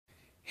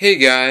Hey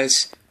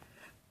guys,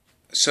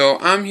 so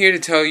I'm here to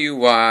tell you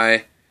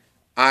why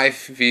I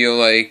feel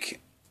like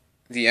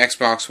the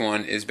Xbox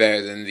One is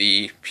better than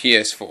the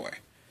PS4.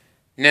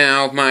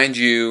 Now, mind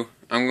you,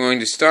 I'm going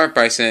to start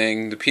by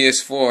saying the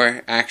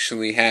PS4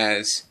 actually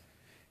has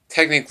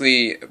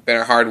technically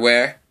better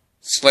hardware,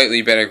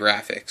 slightly better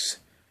graphics.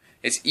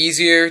 It's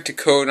easier to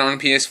code on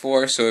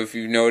PS4, so if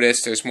you've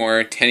noticed, there's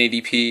more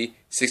 1080p,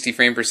 60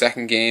 frame per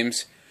second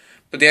games.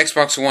 But the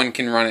Xbox One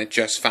can run it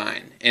just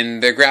fine,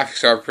 and their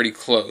graphics are pretty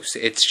close.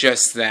 It's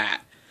just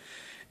that.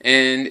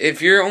 And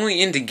if you're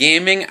only into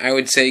gaming, I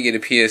would say get a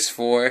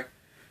PS4.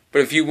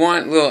 But if you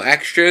want little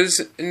extras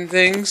and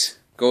things,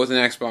 go with an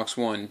Xbox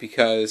One,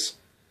 because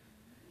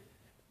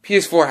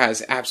PS4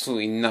 has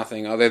absolutely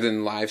nothing other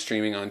than live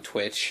streaming on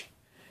Twitch.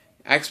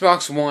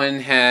 Xbox One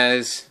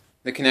has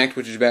the Kinect,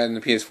 which is better than the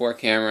PS4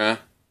 camera,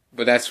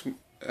 but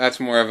that's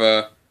more of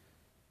a...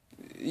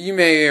 You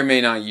may or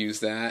may not use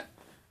that.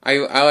 I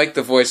like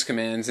the voice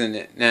commands in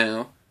it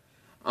now.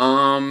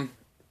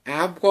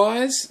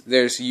 App-wise,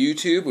 there's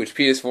YouTube, which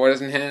PS4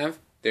 doesn't have.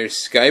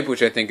 There's Skype,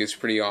 which I think is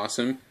pretty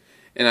awesome.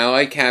 And I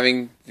like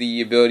having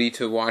the ability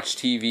to watch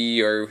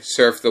TV or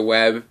surf the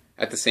web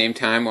at the same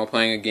time while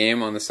playing a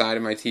game on the side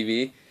of my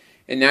TV.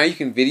 And now you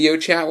can video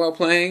chat while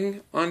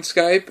playing on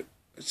Skype.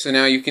 So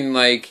now you can,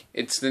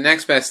 it's the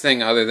next best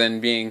thing other than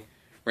being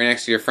right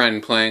next to your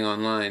friend playing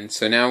online.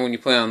 So now when you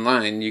play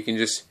online, you can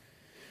just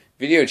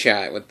video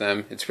chat with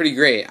them. It's pretty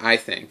great, I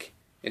think.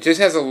 It just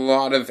has a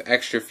lot of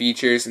extra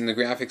features, and the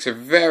graphics are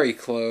very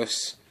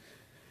close.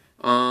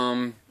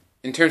 In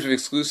terms of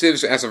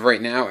exclusives, as of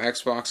right now,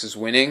 Xbox is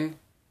winning,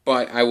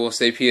 but I will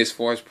say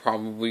PS4 is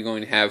probably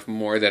going to have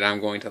more that I'm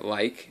going to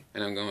like,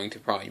 and I'm going to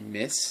probably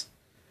miss.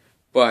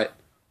 But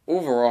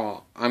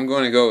overall, I'm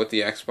going to go with the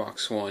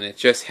Xbox One. It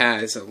just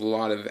has a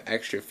lot of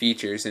extra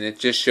features, and it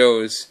just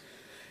shows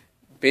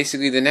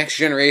basically the next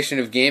generation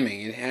of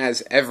gaming. It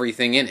has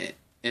everything in it.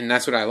 And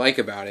that's what I like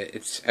about it.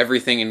 It's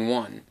everything in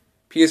one.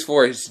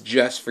 PS4 is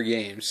just for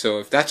games. So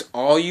if that's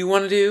all you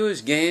want to do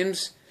is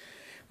games,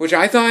 which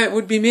I thought it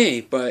would be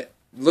me, but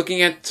looking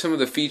at some of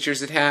the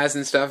features it has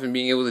and stuff and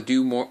being able to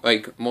do more,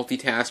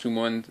 multitasking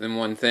more than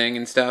one thing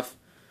and stuff.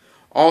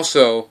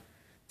 Also,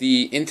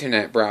 the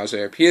internet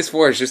browser.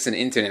 PS4 is just an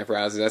internet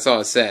browser. That's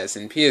all it says.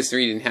 And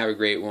PS3 didn't have a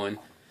great one.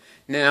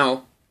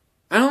 Now,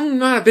 I'm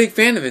not a big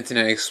fan of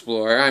Internet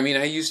Explorer. I mean,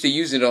 I used to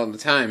use it all the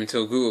time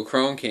until Google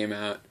Chrome came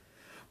out.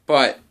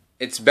 But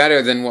it's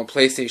better than what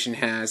PlayStation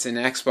has, and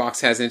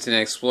Xbox has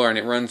Internet Explorer, and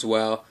it runs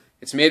well.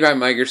 It's made by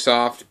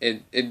Microsoft.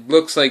 It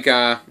looks like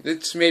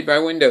it's made by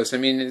Windows. I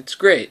mean, it's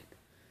great.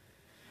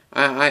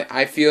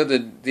 I feel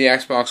that the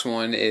Xbox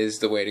One is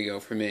the way to go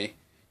for me.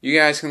 You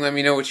guys can let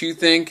me know what you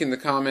think in the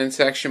comment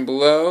section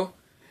below,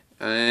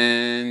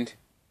 and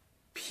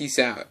peace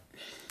out.